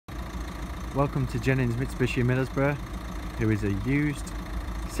Welcome to Jennings Mitsubishi Middlesbrough. Here is a used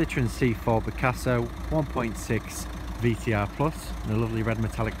Citroen C4 Picasso 1.6 VTR Plus in a lovely red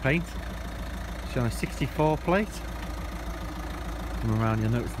metallic paint. It's on a 64 plate. Come around,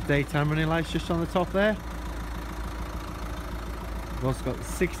 you'll notice the daytime running lights just on the top there. We've also got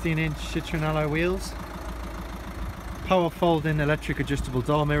 16-inch Citroen alloy wheels, power folding electric adjustable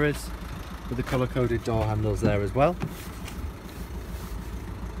door mirrors with the colour-coded door handles there as well.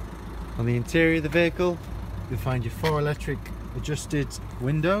 On the interior of the vehicle, you'll find your 4 electric adjusted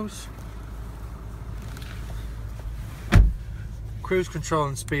windows, cruise control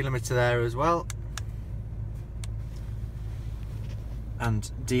and speed limiter there as well, and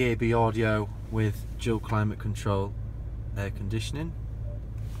DAB audio with dual climate control air conditioning.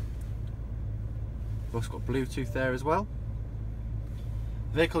 We've also got Bluetooth there as well.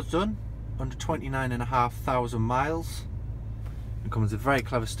 The vehicle's done under 29,500 miles. It comes with very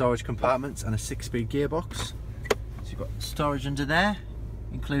clever storage compartments and a 6-speed gearbox. So you've got storage under there,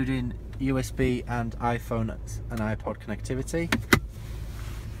 including USB and iPhone and iPod connectivity.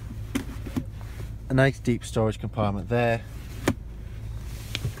 A nice deep storage compartment there,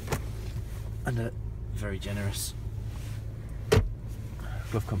 and a very generous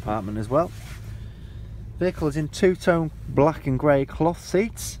glove compartment as well. The vehicle is in two-tone black and grey cloth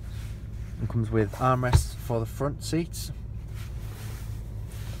seats and comes with armrests for the front seats.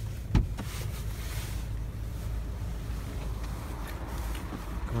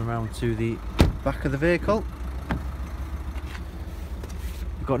 Coming around to the back of the vehicle,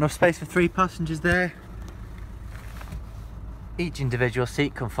 we've got enough space for 3 passengers there. Each individual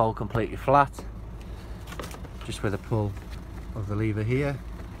seat can fold completely flat, just with a pull of the lever here.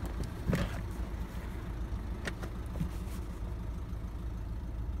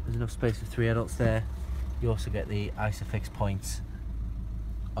 There's enough space for 3 adults there. You also get the ISOFIX points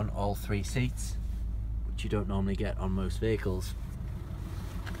on all 3 seats, which you don't normally get on most vehicles.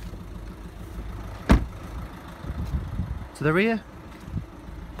 To the rear,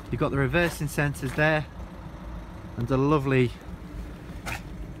 you've got the reversing sensors there and a lovely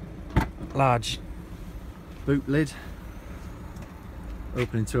large boot lid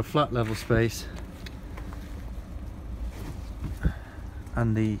opening to a flat level space,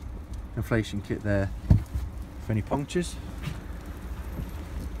 and the inflation kit there for any punctures.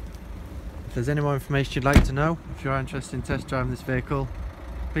 If there's any more information you'd like to know, if you are interested in test driving this vehicle,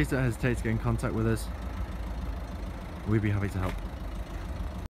 please don't hesitate to get in contact with us. We'd be happy to help.